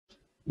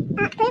と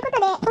いうこと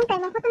で、今回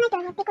もフォートナイト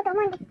をやっていこうと思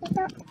うんですけ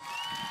ど、も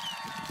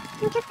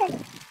うちょっとで、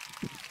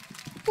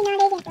フィナー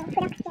レイベントのフ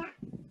ラクチャー。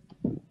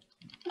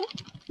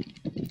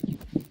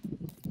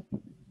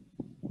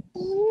ゲ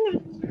ーム内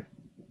には、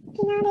フ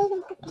ィナーレイベン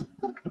トって言っ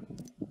てるかな。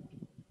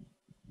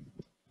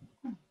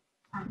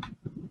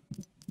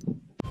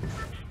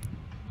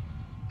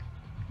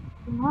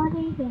フィナーレ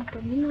イベン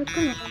トみんな行く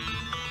のか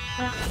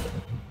な。あ、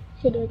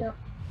終了だ。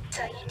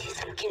サイエンティ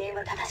ストの記念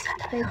は正しかっ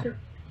たのよ。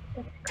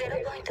0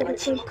ポイントは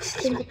沈黙し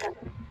てしまった。起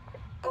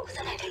こ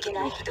さないといけ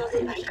ない。どうす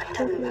ればいいか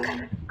多分わか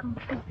る。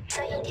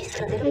サイエンティス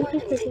トの0ポイ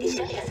ントについて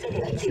調べた全て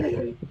が必要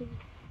よ。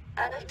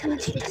あの人は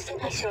じっとして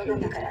ない将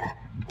軍だから、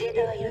デー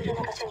タはいろいろ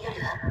な場所にあ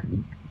るわ。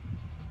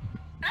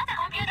なんで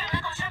コンピューター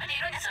の中を調べてい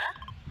るんです？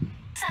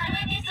サイ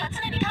エンティストは常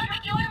に完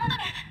璧を追い求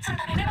め、そ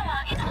のためレバ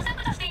はいつも削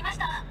除していまし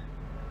た。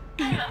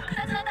彼は複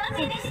雑な男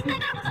性です。だ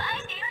からこそ愛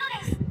しているの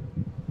です。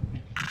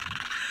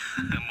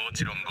も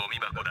ちろんゴ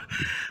ミ箱だ。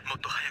もっ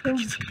と早く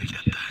気づくべき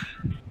だった。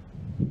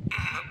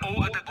大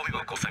型ゴミ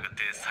箱を探っ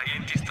てサイエ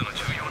ンティストの重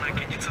要な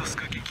現実を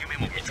救う研究メ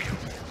モを見つけよう。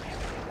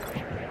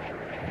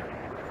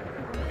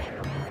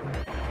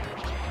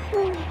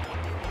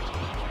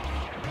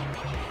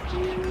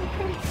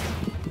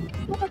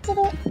落ち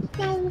る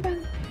ライン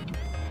分。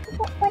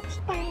ここ落ち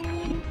たらな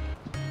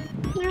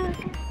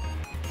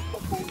お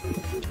か。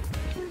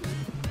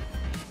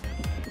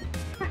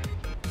あ、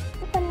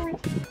ここにある。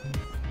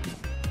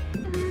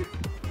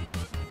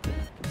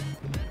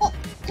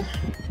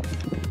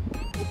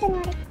いつもあ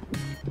る。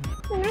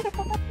まだこ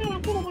こから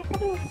ギリ落下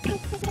分が回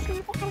復する可能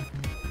性ある。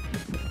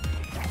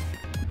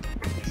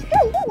あ、人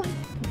いるじゃん。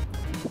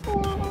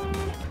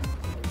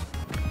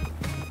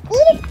い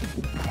る。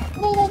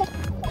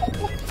ジ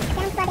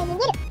ャンパーで逃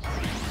げる。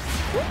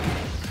ん？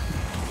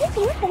持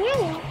ってない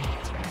よ。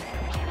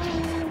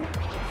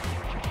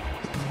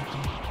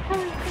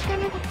魚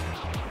だ。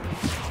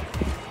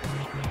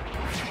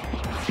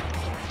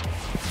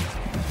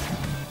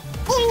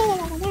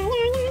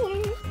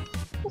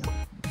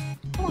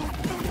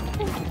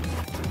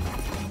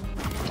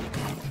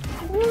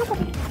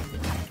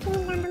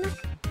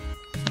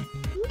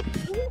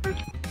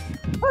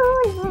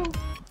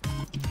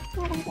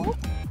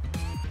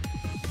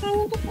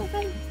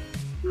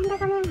なんだ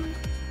かもん。見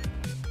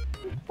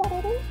つけ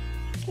れる？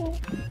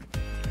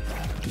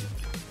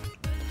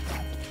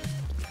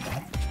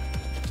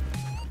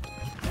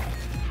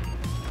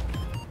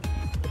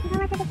裏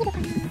技できるか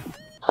な？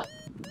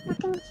やっ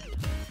てみる。ダメだ。高い。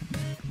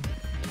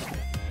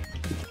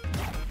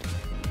裏技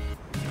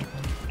で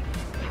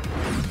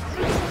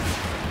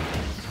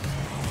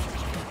き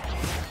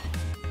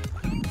るのか。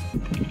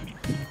あ、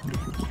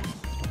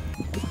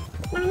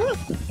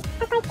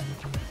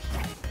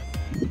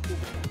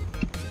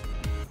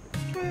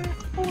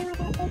そん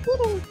なとこに。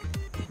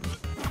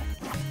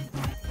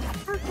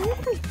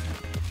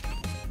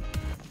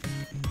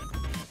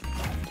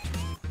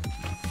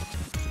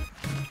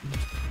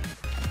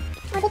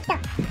あ、できた。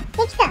で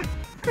きた。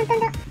簡単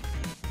だ。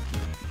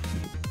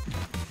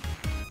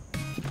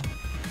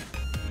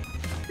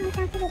簡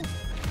単すぎる。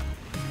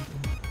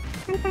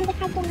簡単で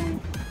書いてない。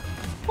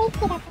スイッチ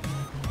だと。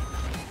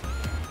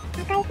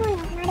赤い本の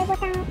丸ボ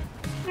タンを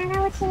長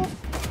押し。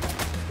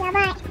やば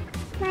い。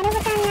丸ボ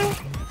タン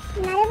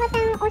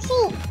押し。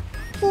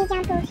キージャ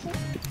ンプ押し。や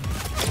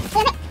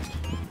べ。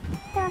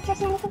調子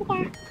乗りすぎた。こ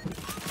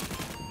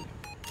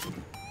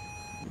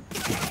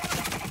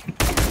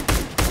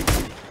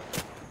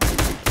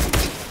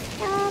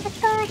っち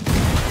来い。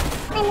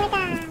は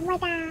い、燃え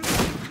た。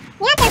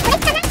やった、これ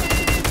かな。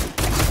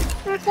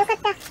あ、よかっ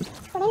た。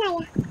取れないや。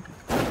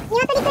ニ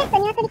ワトリクエスト。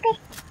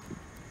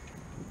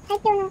最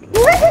強のニ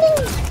ワトリ。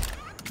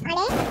あ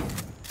れ？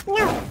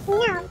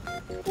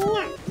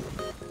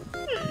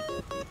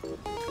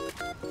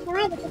弱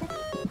いですけど。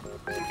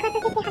爆発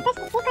設定果たし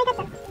て正解だっ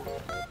たのか。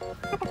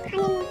あと金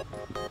も。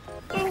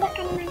なんで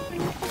金も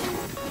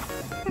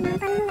ナン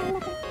パの方がいいんだ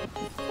けど。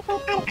そこ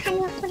にある金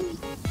を取りない。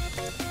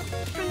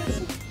悲し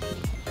い。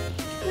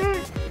まあ、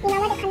今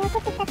まで金を取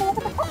ってきたという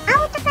こと。お、青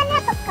とかな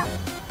とか。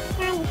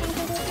何されて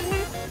るかな。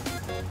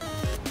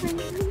こん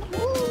なもんだね。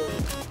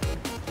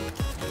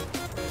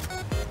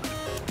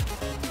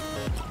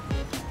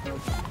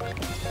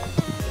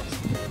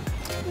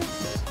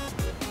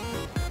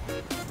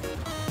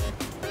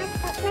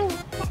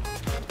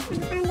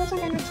アンデーショ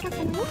ンの近く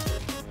のね。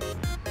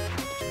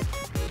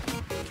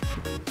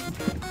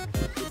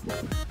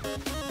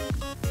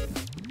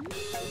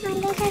アン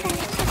デーションの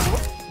近く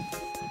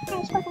は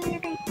い、飛行機の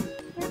中に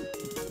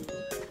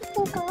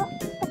金庫を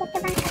ポケット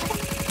バンカーと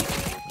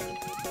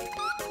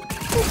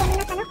金庫の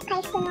中の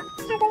回復のサ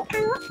ブ缶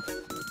を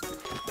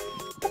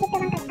ポケット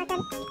バンカーで当た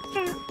る缶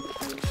を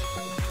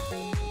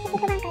ポ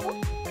ケットバンカーで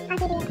あ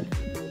げるよ。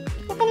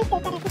やってない人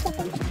いたらぜひやって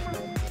みてくださ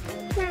い。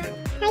まあ、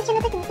最初の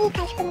時にいい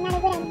回復になる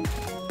ぐらいに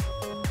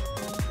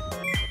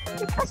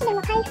少しで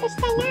も回復し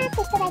たいなーっ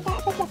て人がいたら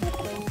ぜひやってみてく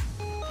ださい。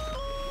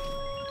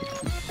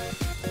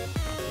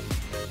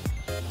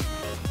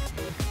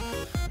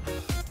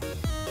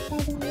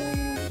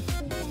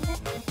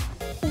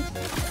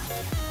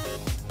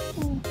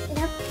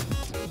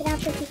ブラッ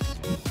クフィッシ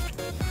ュ。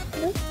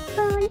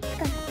つ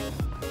かな。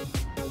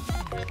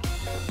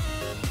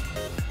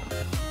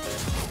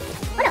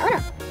あらあら。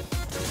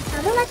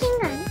サブマシン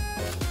ガン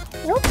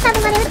よくサブ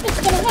まで撃ってき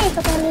てるね、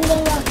そこの人間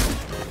よ。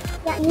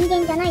いや、人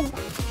間じゃないんだ。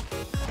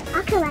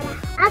悪魔だ、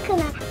悪魔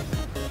だ。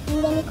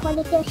人間に攻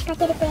撃を仕掛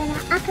けるというのは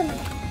悪魔だ。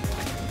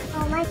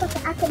お前こそ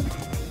悪魔だ。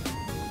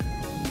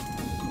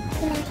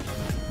いない。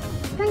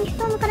人にス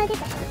トームから出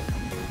た。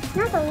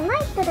なんか上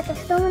手い人だと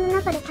ストームの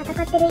中で戦っ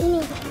てるイメ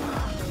ージだ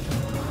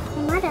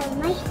な。まだ上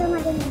手い人ま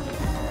でに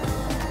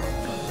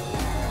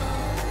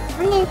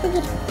残念すぎ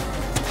る。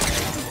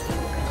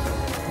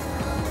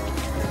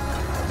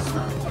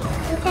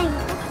痛いのか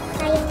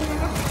さような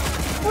ら。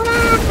ほらー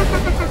はは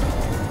はは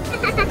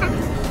さ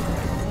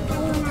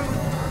ようなら。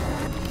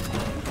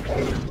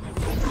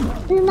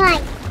うまい。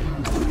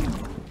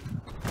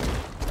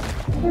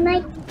うまい。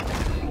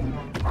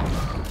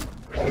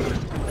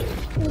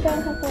移動歩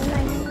行うま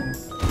いね。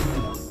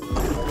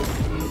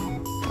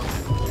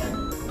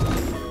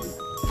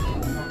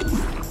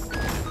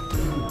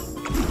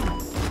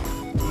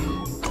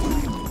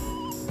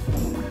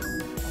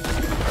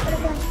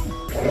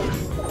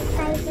大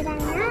事だな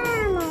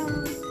ぁ、もう。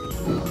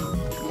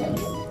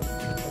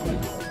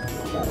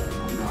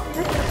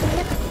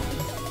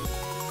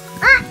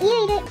あ、いる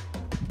いる。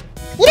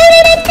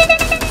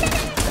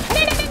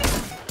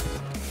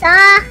さあ。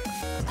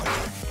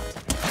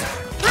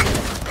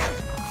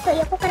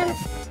横からも。は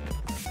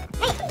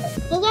い、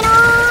逃げろー。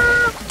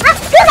あ、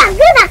グーガン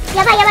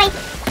やばいやばい。グ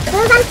ー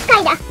ガン使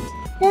いだ。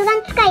グーガ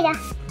ン使いだ。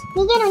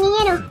逃げろ逃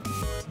げろ。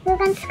グー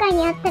ガン使い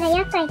にあったら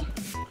厄介だ。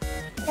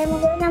でも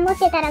グーガン持っ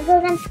てたらグ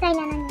ーガン使い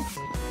なのに。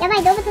やば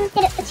い、動物乗っ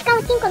てる。しか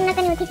も金庫の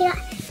中にも敵が。よ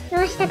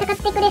し、戦って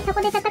くれ。そ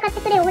こで戦って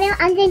くれ。俺は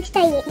安全地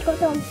帯へ行こう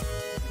と思う。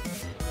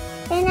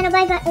さよならバ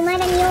イバイ。お前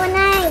らに用はない。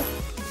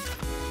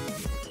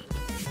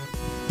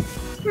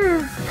は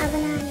ぁ、危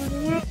ない危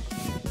ない。よ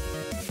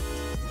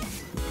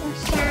っ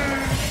しゃー。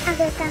シャグ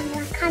さんは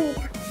神だ。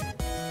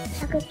シ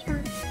ャグさん。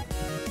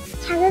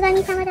シャグ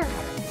神様だわ。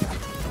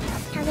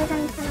シャグ神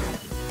様。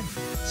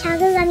シャ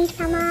グ神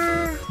様。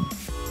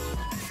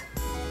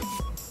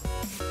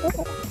ど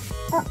こだ？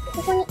あ、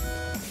ここに。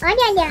あり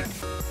ゃりゃ。そ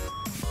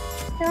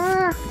う。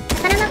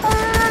宝箱ー。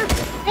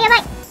あ、やばい。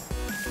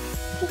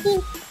敵。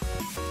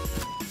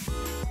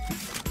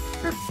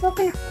あ、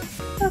僕の。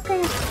神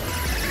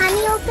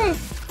尾くん。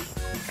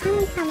神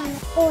様の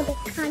王で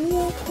神尾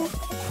くん。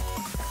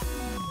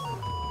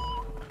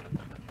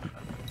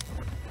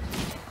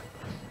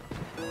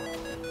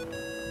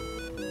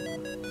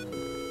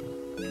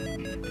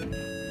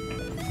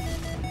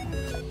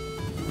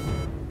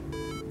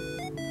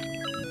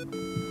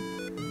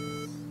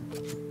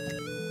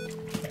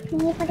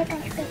右子で回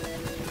復。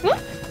え？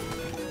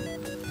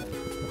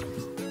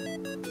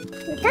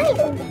撃たれる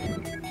んだ。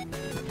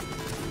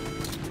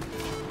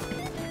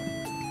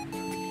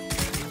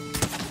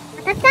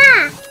当たった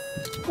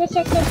ー。よしよ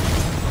しよし。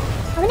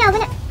危ない危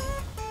ない。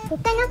絶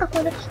対なんか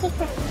攻撃してき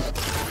た。危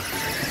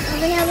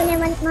ね危ね、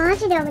マジ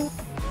で危ね。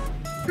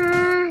あ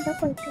ー、ど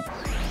こ行く？こ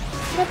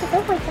れってど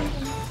こ行ったのか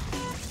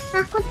な。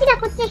あ、こっちだ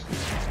こっち。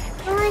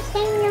おー、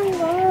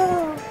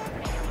1045。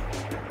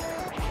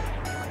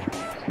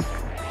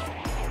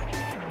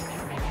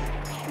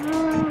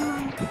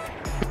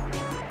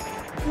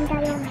だ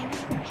よな。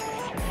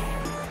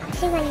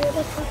足が揺れて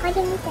トカ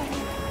ゲみたいな。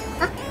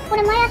あ、こ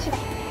れ前足だ。だ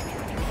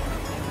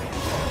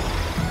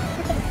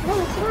けどこれも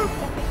違うっ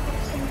てやってきたら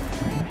しいな。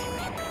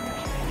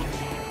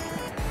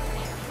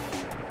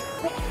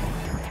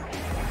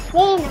例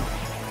の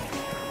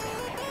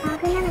バ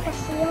グなのか仕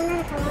様なの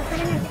かわから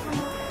ないとかも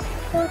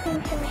挑戦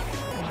とも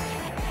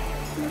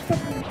う一つ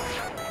の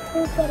浮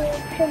いてる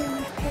風にな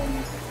っていま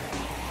す。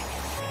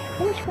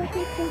よし、これ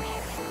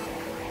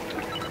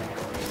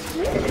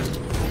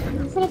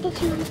忘れて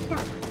しまった。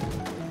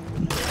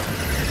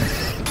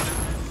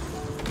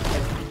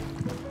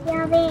や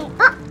べえ。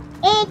あ、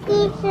エキ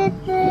ス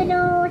プロ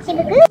ーシブ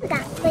グーガン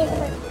というとこ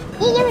ろ。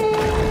逃げるー。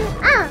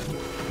ああ。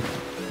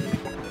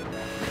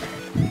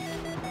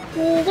逃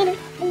げる。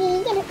逃げ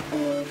る。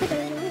逃げる。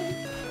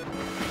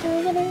逃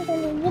げる。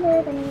逃げ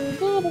る。逃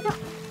げるぞ。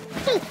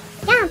へい。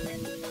ジャンプ。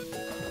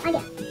ありゃ。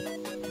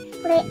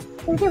これ、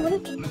腕折れ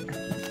てないか。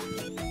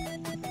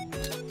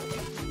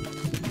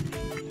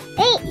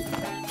えい。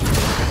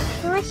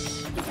よし。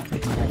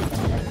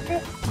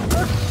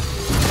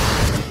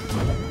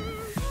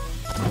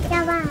じゃ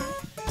ばん。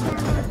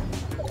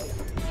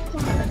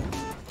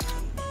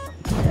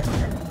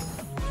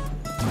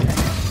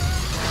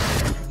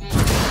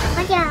あ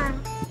じゃあ。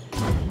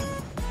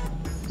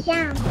じゃ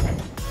ん。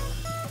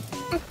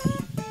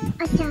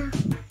あちゃん。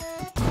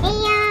えい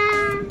や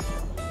ー。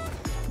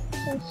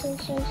シュ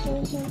シュシュシ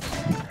ュシュ。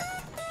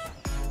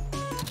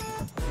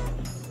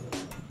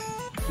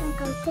なんか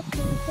映って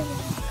る。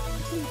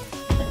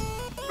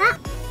あ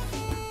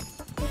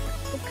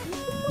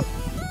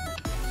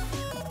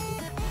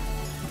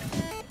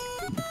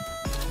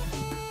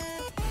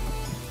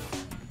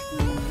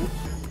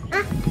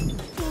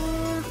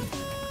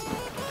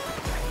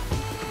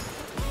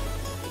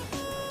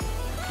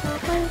ど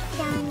こ行っち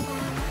ゃうんだ。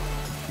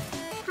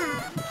はあ、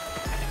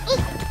えい。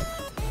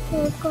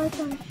行そう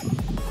な。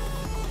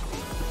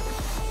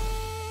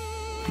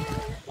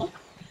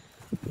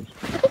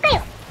敵か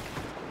よ。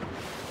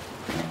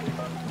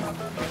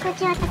こっ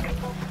ちアタック。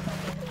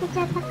こっち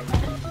アタッ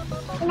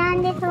ク。な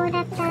んでそう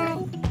だった。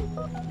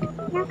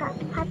なんか、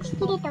はち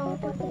切れた音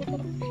するけど。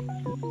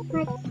ま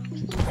じ、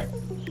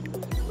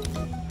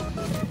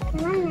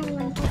つまんないよ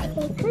うに出して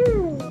いく。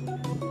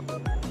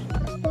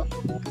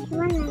つま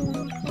んないように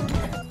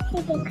出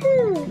していく。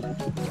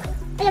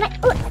あ、やばい。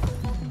おっ、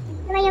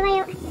やばい。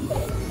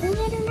逃げ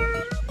るな。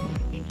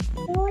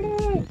ボール。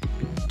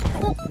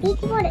ビー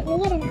チボール、逃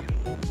げるな。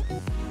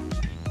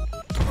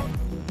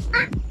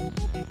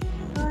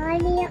あ、あれ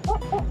や、お、い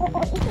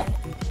け。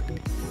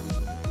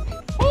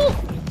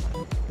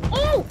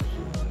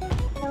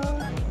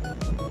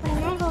これ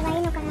ない方がい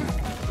いのかな。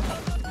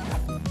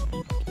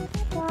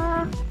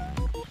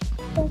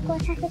成功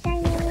させたい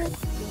ね。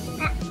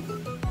あ、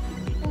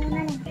そうな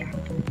るのか。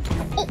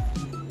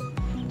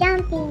ジャン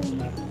ピン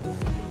グ。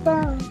ボー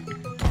ン。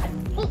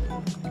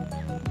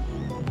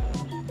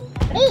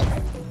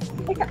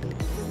嘘。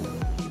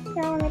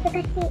難し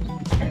い。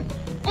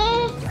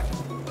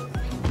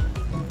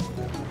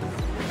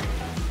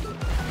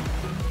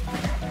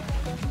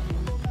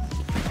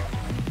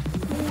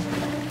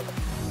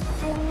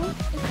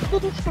スキ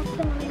ルしかして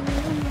ないのに、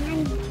今何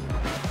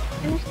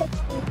あの人って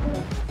言って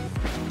る。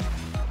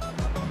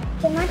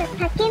で、まだ裂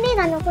け目が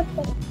残っ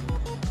てる。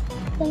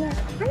でね、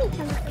神様と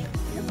か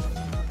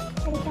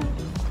あれじゃん。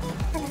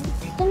ただね、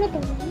裂け目とい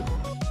うね。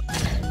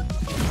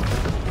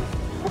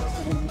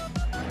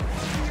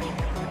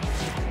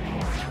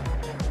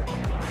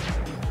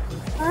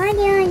あり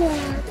ゃ。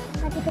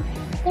あ、出て裂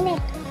け目。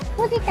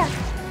閉じた。で、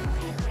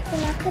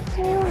なくす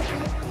ような。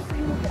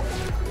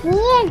見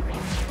えん。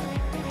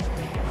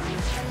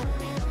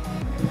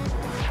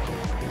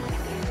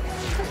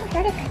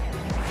誰かい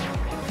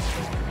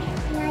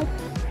ない。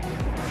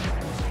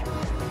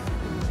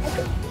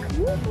髪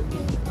の毛って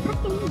使っ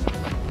てないんだ。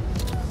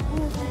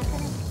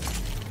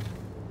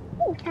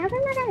サブ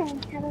マだね、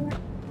サブマ。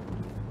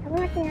サブマ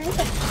って何これ。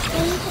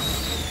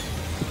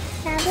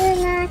サブ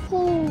マシー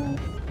ンが、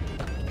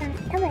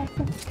多分やって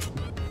る。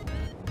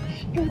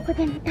どこで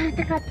も戦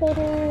ってる。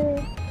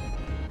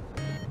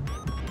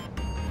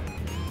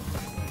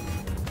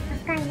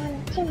若い者の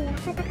趣味や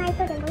戦いと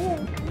でも言うの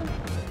かな。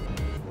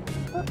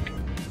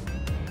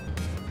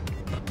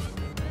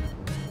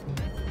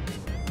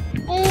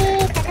お、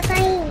戦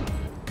い。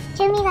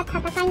趣味が戦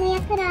いのや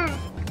つら。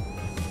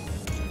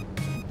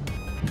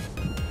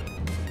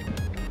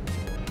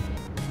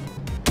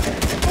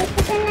おい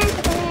つくんなんて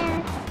これや。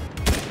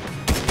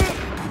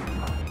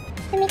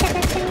趣味戦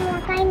っても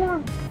若いもん。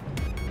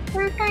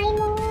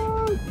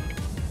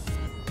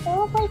ど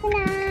こ行くな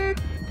ー。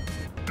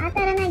当た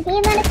らない。D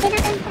丸手高にし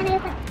たらよ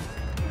かった。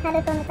サル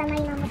トの玉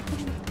今持ってる。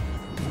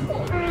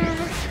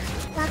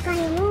若い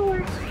もんは、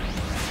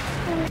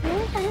そんなも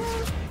んかな。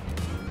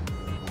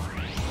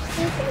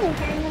2023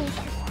年か。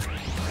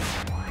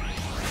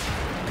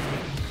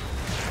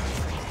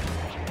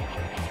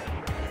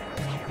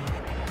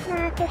ま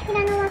あ、こちら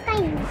の若い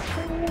のもそ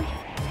ういう。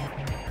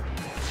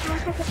合わ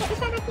させてい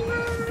ただきまー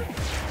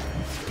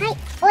す。はい、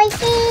おいしい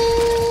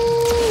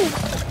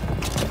ー。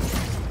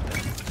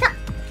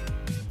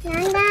な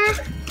んだ、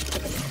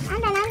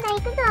行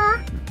くぞ。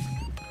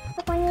こ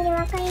こにいる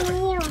若い者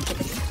よ。い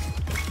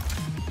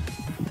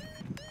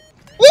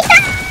た！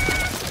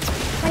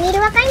ここにいる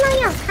若い者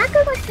よ。覚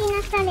悟しな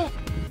され。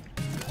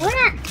ほら。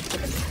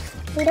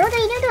リロード。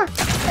そ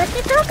し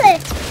てトーク。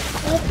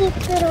エキ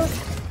スプロ。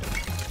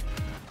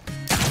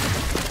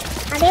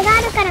壁があ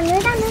るから無駄。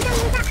は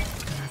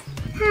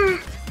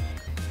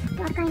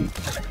ぁ。若いの。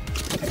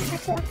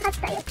私は勝っ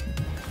たよ。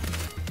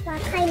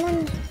若いもん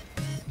ね。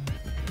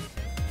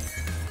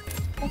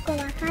僕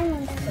若いもん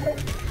だけど。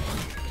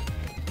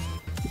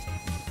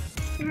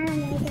相手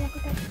のこ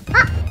と。あ、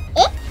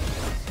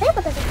どういう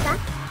ことですか？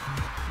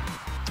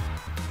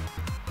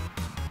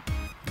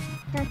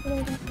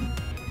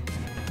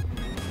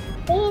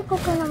英国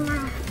のま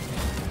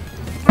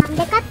あ、なんで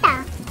勝った？あ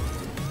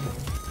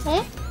れ？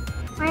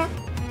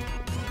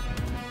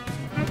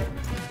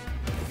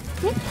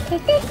絶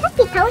対さっき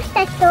倒し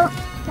た人じゃ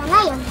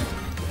ないよね。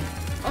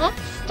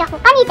じゃあ他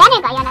に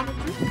誰がやられたの？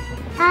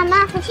ま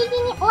あ不思議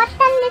に終わったん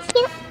ですけ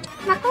ど、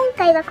まあ今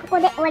回はここ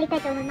で終わりた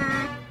いと思います。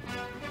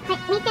はい、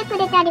見てく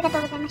れてありがと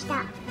うございました。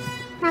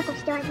まあご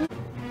視聴ありがとう。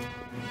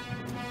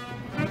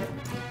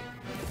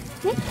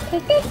絶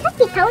対さっき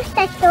倒し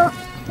た人じゃ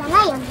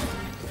ないよね。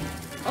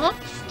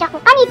じゃあ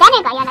他に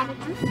誰がやられ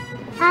た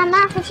の？ま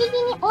あ不思議に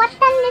終わったん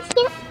ですけ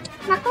ど、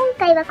まあ今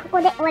回はこ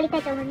こで終わりた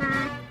いと思います。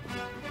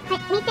はい、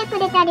見てく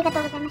れてありがと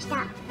うございました。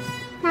ま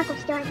あご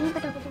視聴あり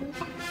がとうございまし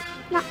た。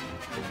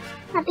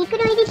ビク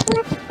ロ入りし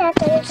ました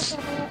という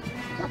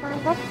ことで、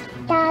どっ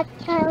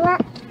ちかは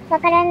わ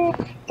からん、ち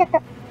ょっと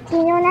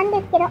微妙なんで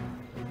すけど、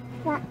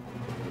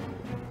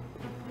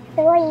す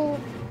ごい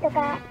と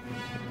か、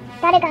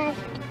誰が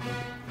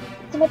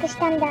自滅し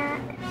たんだ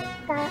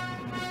とか、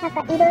なん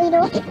かいろいろ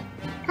考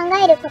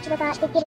えることができる。